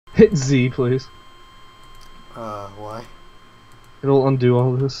Hit Z, please. Why? It'll undo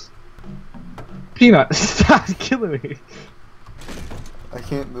all this. Peanut, stop killing me. I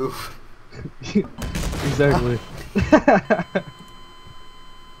can't move. Exactly.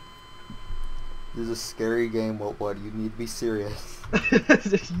 This is a scary game. What? You need to be serious. You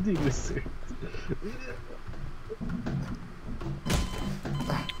need to be serious.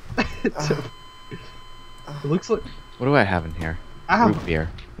 It looks like. What do I have in here? Ow. Root beer.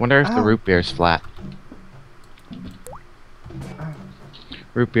 Wonder if the root beer is flat.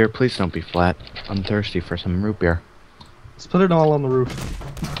 Root beer, please don't be flat. I'm thirsty for some root beer. Let's put it all on the roof.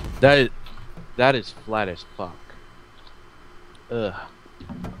 That is flat as fuck. Ugh.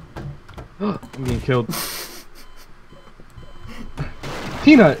 I'm getting killed.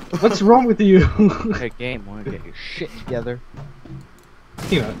 Peanut, what's wrong with you? Hey game, wanna get your shit together?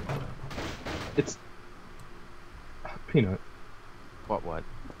 Peanut. It's... Peanut. What?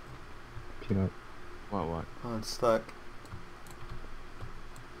 Peanut. What? Oh, it's stuck.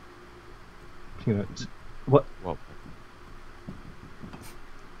 Peanut. What? What?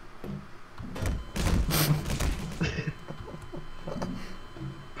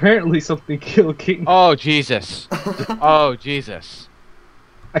 Apparently something killed King. Oh Jesus! Oh Jesus!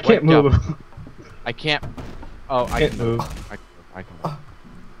 I can't Wake move. up. I can't. Oh, I Can't can move. move. I can move.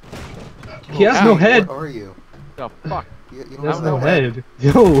 He has no head. Where are you? The fuck? You He don't has have no no head.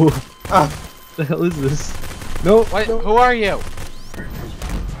 Yo, what Ah. the hell is this? No. What? No. Who are you?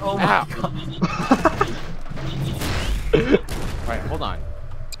 Oh my my god. Alright, hold on.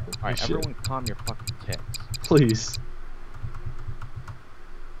 Alright, Shit. everyone calm your fucking tits. Please.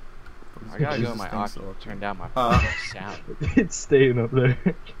 I gotta go Jesus, to my thanks, audio, Lord. turn down my Uh. fucking sound. It's staying up there.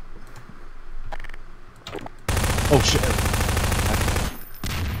 Oh shit.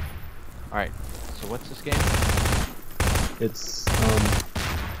 Alright, so what's this game? It's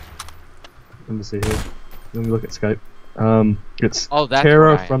let me see here. Let me look at Skype. It's Oh, that's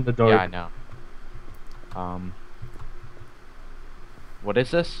Terror what from the Dark. Yeah, I know. What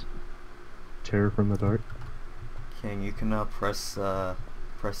is this? Terror from the Dark. King, you can press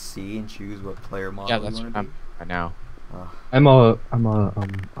C and choose what player model Yeah, you that's want what to I'm be. right now. I'm a I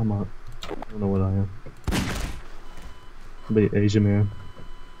don't know what I am. I'll be Asian man.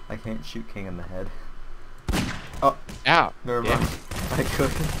 I can't shoot King in the head. Oh, Ow! never Yeah. mind. I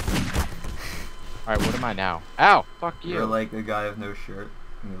couldn't. Alright, what am I now? Ow! Fuck you! You're like a guy with no shirt,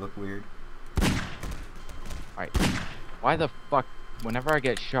 and you look weird. Alright, why the fuck, whenever I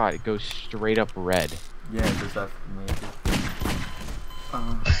get shot, it goes straight up red? Yeah, it does that for me.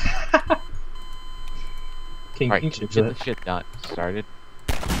 King, Alright, King get should the that. shit done. Started.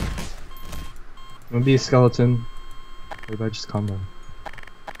 I'm gonna be a skeleton. Everybody just calm down.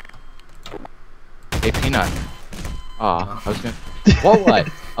 Hey, Peanut. Aw, I was gonna... What?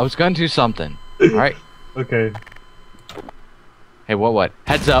 I was gonna do something. Alright. Okay. Hey, what?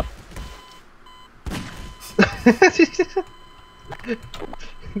 Heads up!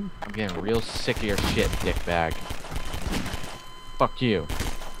 I'm getting real sick of your shit, dickbag. Fuck you.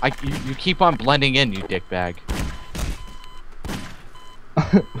 You keep on blending in, you dickbag.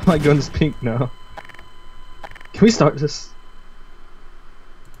 My gun's pink now. Can we start this?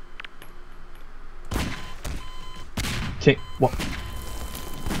 Okay, what?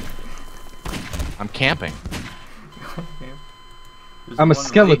 I'm camping. There's I'm a one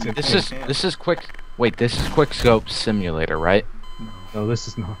skeleton. right This in is camp. this is quick. Wait, this is Quick Scope Simulator, right? No. No, this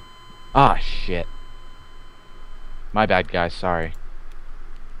is not. Ah, shit. My bad, guys. Sorry.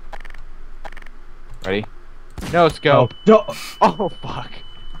 Ready? No, let's go. No, Oh, fuck.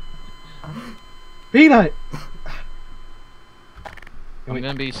 Peanut! I'm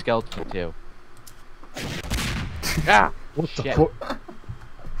gonna be skeleton too. Ah! What the Shit. fuck?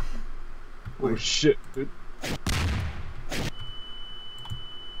 Oh shit, dude.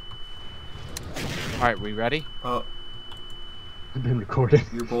 Alright, we ready? Oh, I've been recording.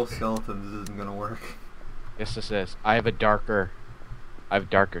 you're both skeletons. This isn't gonna work. Yes, this is. I have darker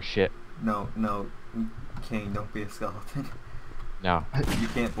shit. No, King, don't be a skeleton. No. You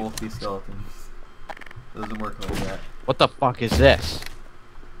can't both be skeletons. Doesn't work like that. What the fuck is this?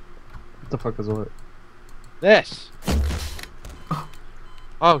 What the fuck is what? This!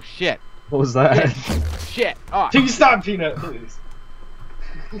 Oh, shit. What was that? Shit! Oh! Can you stop, Peanut, please?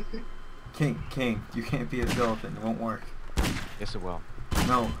 King, you can't be a skeleton. It won't work. Yes, it will.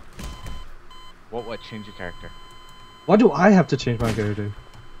 No. What? Change your character. Why do I have to change my character?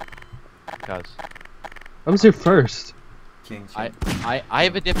 Because I was here first. King, I change.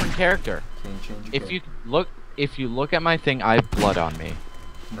 have a different character. King, change your If you look at my thing, I have blood on me.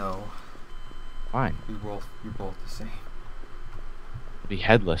 No. Fine. You're both the same. be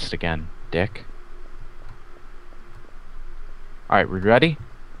headless again, dick. Alright, we ready?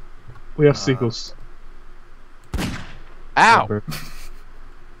 We have sequels. Ow! Remember.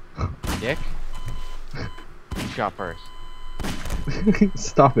 Dick. You shot first.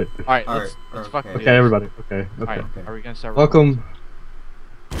 Stop it. Alright, Alright, let's okay. fucking do Okay, this. everybody. Okay. Alright, Okay. are we gonna start Welcome.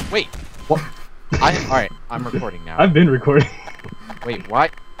 recording? Wait! What? Alright, I'm recording now. I've been recording. Wait,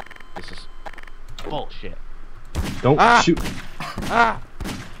 what? This is bullshit. Don't Ah! shoot. Ah!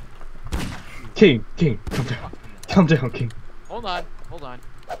 King, calm down. Calm down, King. Hold on.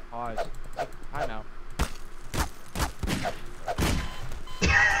 Pause. Time out.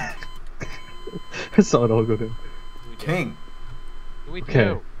 I saw it all go down. King. What do we do? Okay.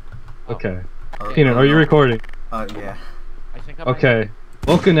 Oh, Okay. Oh, Peanut, are you recording? Yeah. I think I might- Okay.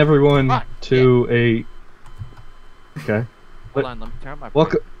 Welcome everyone Fuck, to a. Okay. Hold on, let me turn my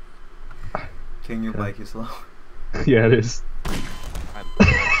Welcome. King, your Okay. bike is slow. Yeah, it is.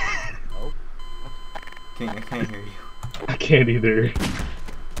 Oh, King, I can't hear you. I can't either.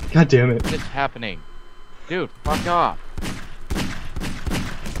 God damn it. what is happening? Dude, fuck off.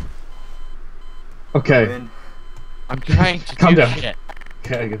 Okay. Win. I'm trying to Calm do down. shit.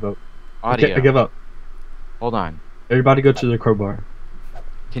 Okay, I give up. Audio. Okay, I give up. Hold on. Everybody go to the crowbar.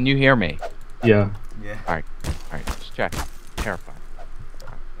 Can you hear me? Yeah. Yeah. Alright, just check. Terrified.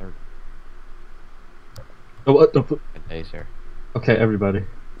 There we Oh, what the go. Laser. Okay, everybody.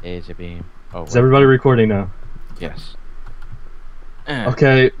 Laser beam. Oh, Is everybody recording now? yes.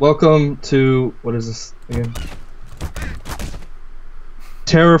 Okay, welcome to what is this again?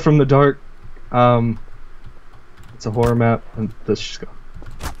 Terror from the Dark. It's a horror map, and let's just go.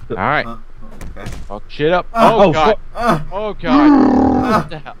 Alright. Okay. Fuck shit up. Oh, Oh, god. Ah! Oh, god. What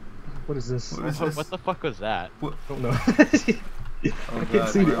the hell? What is this? What is What, this? what the fuck was that? I don't know. Oh, I can't God,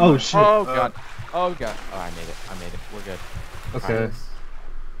 see. where Oh am I? shit. Oh, god. Oh, god. Oh, I made it. We're good. Okay.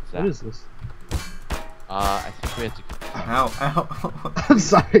 What's that? What is this? I think we have to... Ow, ow. I'm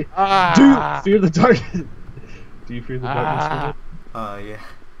sorry. Ah! Dude, fear the dark. Do you fear the Ah! darkness? Yeah.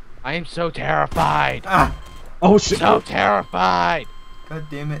 I am so terrified. Ah! Oh shit. So terrified. God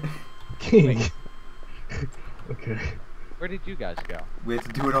damn it. King. Wait. Okay. Where did you guys go? We have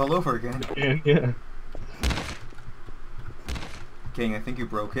to do it all over again. Yeah. King, I think you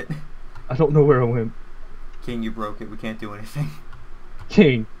broke it. I don't know where I went. King, you broke it. We can't do anything.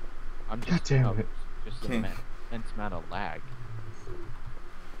 King. I'm God just damn it. just King. an immense amount of lag.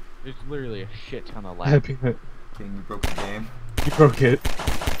 There's literally a shit ton of lag. Happy that King, you broke the game. you broke it.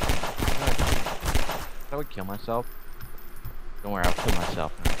 I would kill myself. Don't worry, I'll kill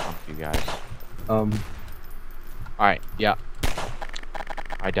myself and I'll pump you guys. Alright, yeah.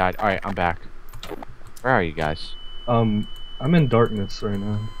 I died. Alright, I'm back. Where are you guys? I'm in darkness right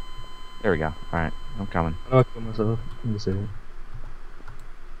now. There we go. Alright, I'm coming. How do I kill myself? Let me see.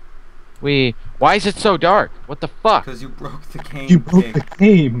 Why is it so dark? What the fuck? Because you broke the game. You broke King. the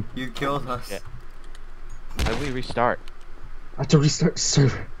game. You killed us. Shit. How do we restart? I have to restart the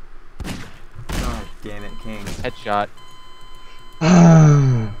server. God damn it, King. Headshot.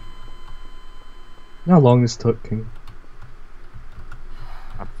 How long this took, King?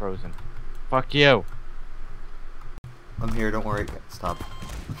 I'm frozen. Fuck you. I'm here, don't worry. Stop.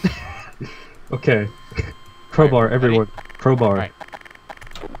 Okay. Crowbar, Alright, everyone. Crowbar. Alright.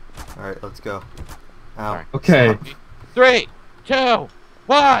 Alright, let's go. Ow. Alright. Okay. 3, 2, 1.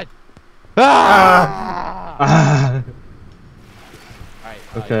 Ah! Ah. Alright.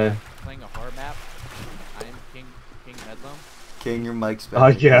 Okay. Playing a horror map. I am King Medlem. King, your mic's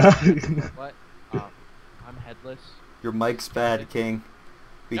bad. Yeah. What? I'm headless. Your mic's bad, King.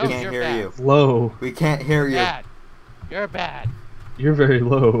 We No, can't you're hear bad. you. Low. We can't hear you. Bad. You're bad. You're very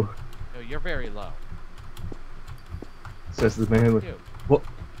low, No, you're very low. says the man with. You. What?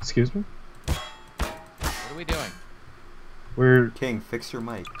 Excuse me? What are we doing? We're. King, fix your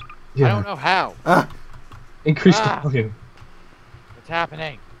mic. Yeah. I don't know how. Ah! Increase Ah. the volume. What's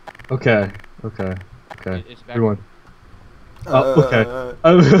happening? Okay. It's back. Everyone. Oh, okay. Uh,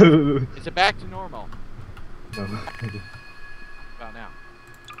 Oh. Is it back to normal? No. About now.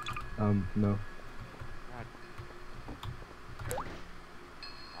 No. God.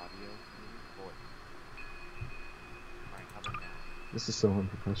 Audio, voice. Alright, how about now? This is so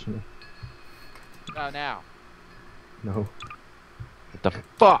unprofessional. About now. No. What the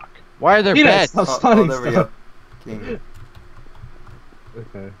fuck? Why are there Peanut, beds? stop spawning there we stuff. go. King.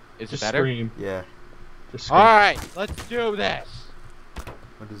 Okay. Is Just it better? scream. Yeah. Just scream. Alright, let's do this.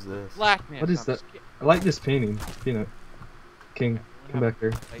 What is this? Blackness. What is I'm that? sca- I like this painting. Peanut. King, come back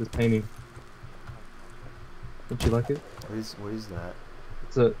here. This painting. Don't you like it? What is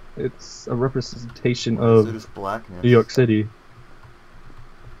that? It's a representation What is of it? It's blackness. New York City.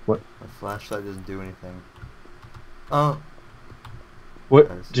 What? My flashlight doesn't do anything. Oh. What?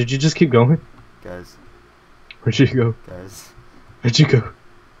 Guys. Did you just keep going? Guys. Where'd you go? Guys. Where'd you go?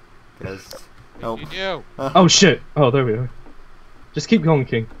 Guys. What Help. did you do? Oh shit! Oh, there we are. Just keep going,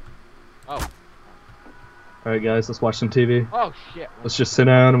 King. Oh. Alright guys, let's watch some TV. Oh shit. Let's just sit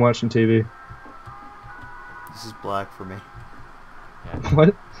down and watch some TV. This is black for me. Yeah.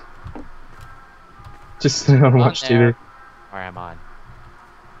 What? Just sit down and On watch there. TV. Alright, I'm on.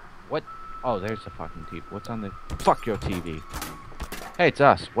 What? Oh, there's the fucking TV. What's on the... Fuck your TV. Hey, it's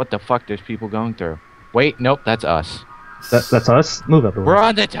us. What the fuck? There's people going through. Wait, nope, that's us. That's us? Move out the way. We're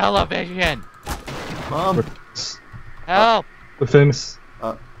on the television! Mom. Help! We're famous.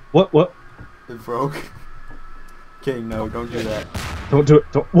 What? It broke. Okay, no, don't do that. Don't do it.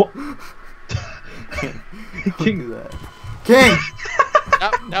 Don't. What? Don't King. do that. King!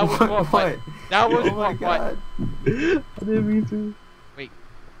 That was what? That was Oh my god. I didn't mean to.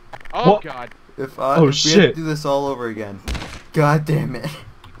 Oh What? god. If Oh, we had to shit. do this all over again. God damn it.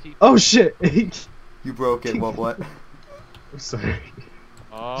 Oh shit! You broke it, what? I'm sorry.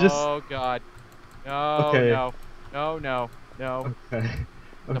 Oh god. No, Okay. no. Okay.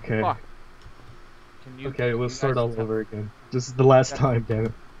 The Okay. fuck? Can Okay, we'll you start guys all tele- over again. This is the last time, damn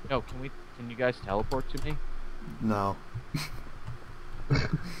it. No, can you guys teleport to me? No.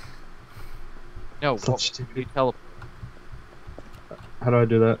 No, So what, stupid. you teleport. How do I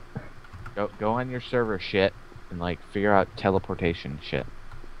do that? Go on your server shit and like figure out teleportation shit.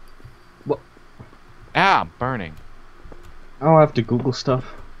 What? Ah, I'm burning. I'll have to Google stuff.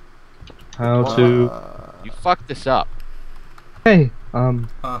 How to. You fucked this up. Hey,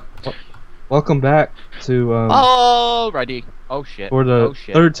 Huh. welcome back to Alrighty. Oh shit. for the oh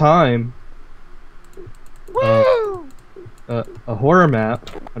shit. third time Woo! a horror map.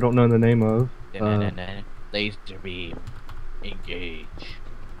 I don't know the name of. Laser beam. Engage.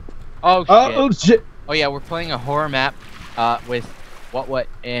 Oh shit. Oh shit! Oh yeah, we're playing a horror map with what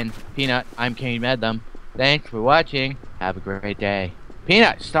and Peanut. I'm Kane Medlem. Thanks for watching. Have a great day.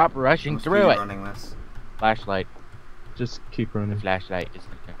 Peanut, stop rushing through it. Running this. Flashlight. Just keep The running. flashlight is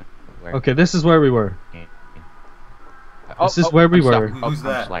where. Okay, this is where we were. Oh, This is where we I'm stuck. were. Who's I'm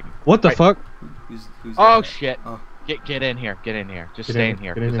that? slacking. What the Right. fuck? Who's Oh that? shit. Oh. Get in here. Get in here. Just Get stay in in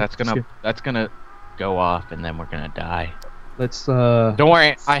here. get in 'Cause here. that's gonna Just that's gonna go off and then we're gonna die. Let's Don't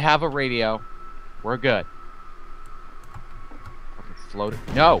worry, I have a radio. We're good. Okay, float it.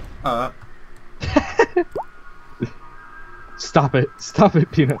 No. Stop it! Stop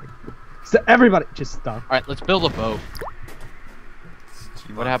it, Peanut! Everybody, just stop. All right, let's build a boat.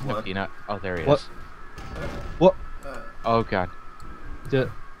 You What want happened to blood? Peanut? Oh, there he What? is. What? Oh god.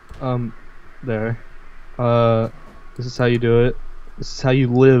 There. This is how you do it. This is how you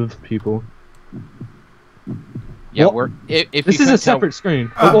live, people. Yeah, What? we're. If This you is a couldn't tell- separate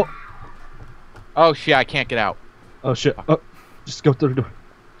screen. Ah. Oh shit! I can't get out. Oh shit! Oh, just go through the door.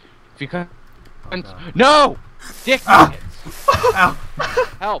 If you can. God. No! Dick Ah. nuggets! Ow!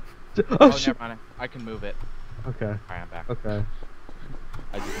 Help! Oh, Oh, shit! never mind. I can move it. Okay. Alright, I'm back. Okay.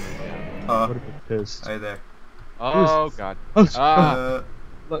 I just moved it. What if it's pissed? Hey there. Oh this? god. Oh, sh- Ah. Uh,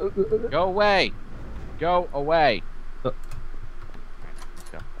 Go away! Go away! Uh. Alright, let's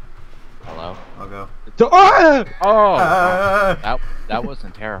go. Hello? I'll go. Ah! Oh! Ah. That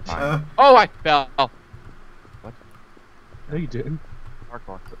wasn't terrifying. Uh. Oh, I fell! No, you didn't.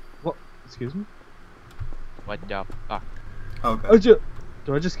 Hardcore. What? Excuse me? What the fuck? Okay. Oh,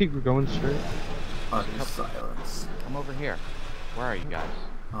 do I just keep going straight? Silence. Come over here. Where are you guys?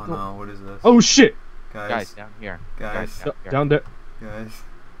 Oh no, what is this? Oh shit! Guys, Guys. down here. Guys. down here. Down there. Guys.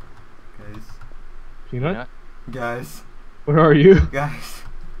 Guys. Peanut? Peanut? Guys. Where are you? Guys.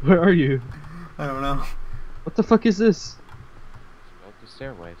 Where are you? I don't know. What the fuck is this? Go up the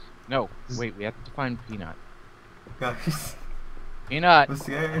stairways. No, wait, we have to find Peanut. Guys. Peanut, I'm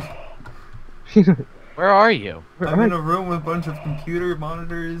scared. Peanut. where are you? Where I'm are in you? a room with a bunch of computer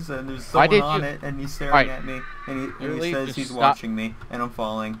monitors and there's Why someone did on you- it and he's staring Alright. at me and he Literally, says just he's stop. watching me and I'm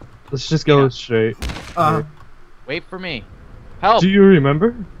falling. Let's just go Peanut. straight. Uh, Wait for me. Help! Do you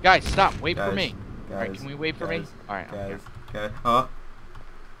remember? Guys, stop. Wait for Guys. me. guys. Alright, can we wait for me? guys, Alright, I'm here. Guys. Guys.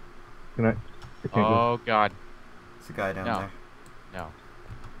 Can I can't go. Oh god. It's a guy down No. there. No.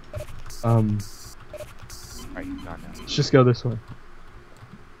 Alright, you gone now. Let's just go this way.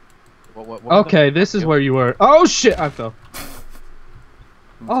 What Okay, this is where you were. Oh shit! I fell.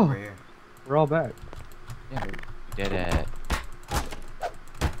 Who's Oh. over here? We're all back. Yeah, we did it. Alright,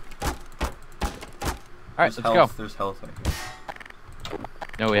 There's let's health. go. There's health right here.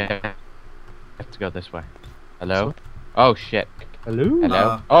 No, we have to go this way. Hello? Oh shit. Hello?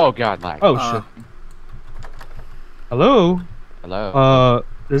 Hello? Oh god, lag. Oh Uh, shit. Hello? Hello?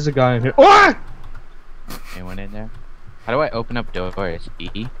 There's a guy in here. Oh! Anyone in there? How do I open up doors?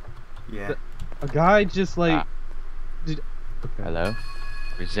 E? Yeah. A guy just like. Okay. Hello?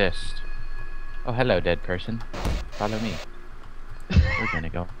 Resist. Oh, hello, dead person. Follow me. We're gonna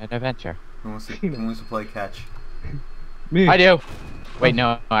go on an adventure. Who wants to play catch? Me. I do! Wait,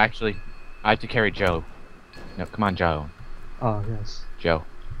 no, actually. I have to carry Joe. No, come on, Joe. Oh yes. Joe.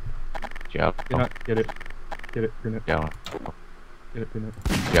 Joe. Peanut, get it. Get it, Peanut. Joe. Get it, Peanut.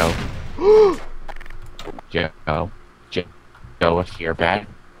 Joe. Joe. Joe. Joe, if you're bad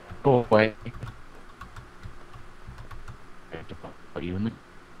boy. I have to put you in the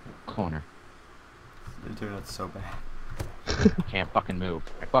corner. The internet's so bad. Can't fucking move.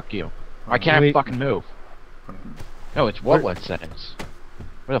 Fuck you. Why can't I fucking move? No, it's what settings.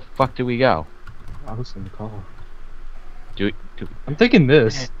 Where the fuck do we go? I was in the car. Do I'm thinking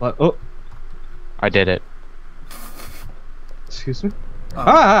this. Like, oh, I did it. excuse me.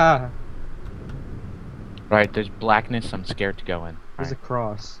 Ah! Right, there's blackness. I'm scared to go in. There's a Right.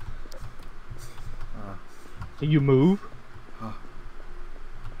 cross. Can you move?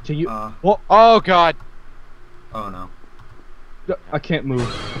 Can you? What? Oh god! Oh no. I can't move.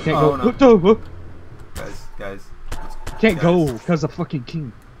 I can't Oh, go. no. No. Guys. Can't Guys. go because of fucking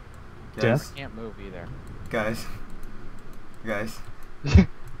king. Guys. Death? Can't move either. Guys.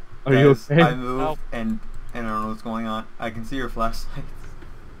 Are you Guys, okay? I moved Help. and I don't know what's going on. I can see your flashlights.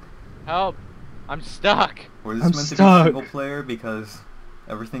 Help! I'm stuck! Was this I'm meant to be stuck. single player? Because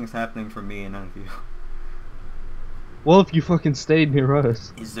everything's happening for me and none of you. Well, if you fucking stayed near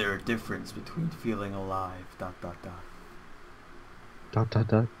us. Is there a difference between feeling alive? ... Dot.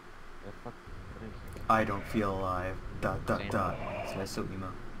 I don't feel alive. ... Same. So I so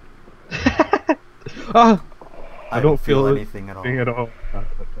emo. Ah! I don't feel anything at all. Thing at all.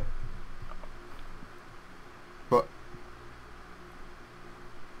 But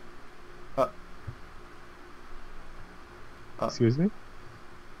Excuse me?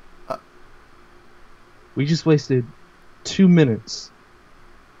 Uh. We just wasted 2 minutes.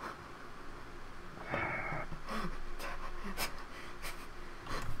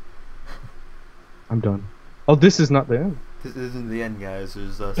 I'm done. Oh, this is not the end. this isn't the end, guys.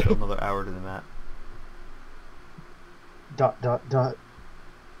 There's still another hour to the map. ...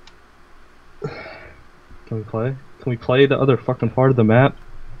 Can we play? Can we play the other fucking part of the map?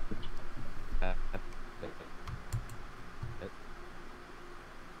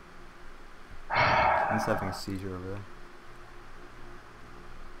 He's having a seizure over there.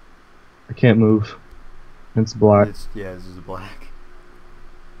 I can't move. It's black. This is black.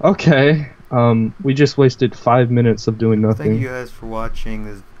 Okay. We just wasted 5 minutes of doing nothing. Thank you guys for watching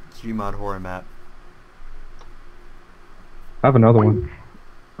this Gmod horror map. I have another one.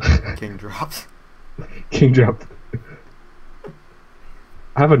 King drops. King dropped.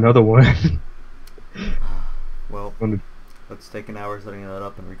 I have another one. Well, Wanna- let's take an hour setting that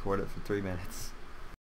up and record it for 3 minutes.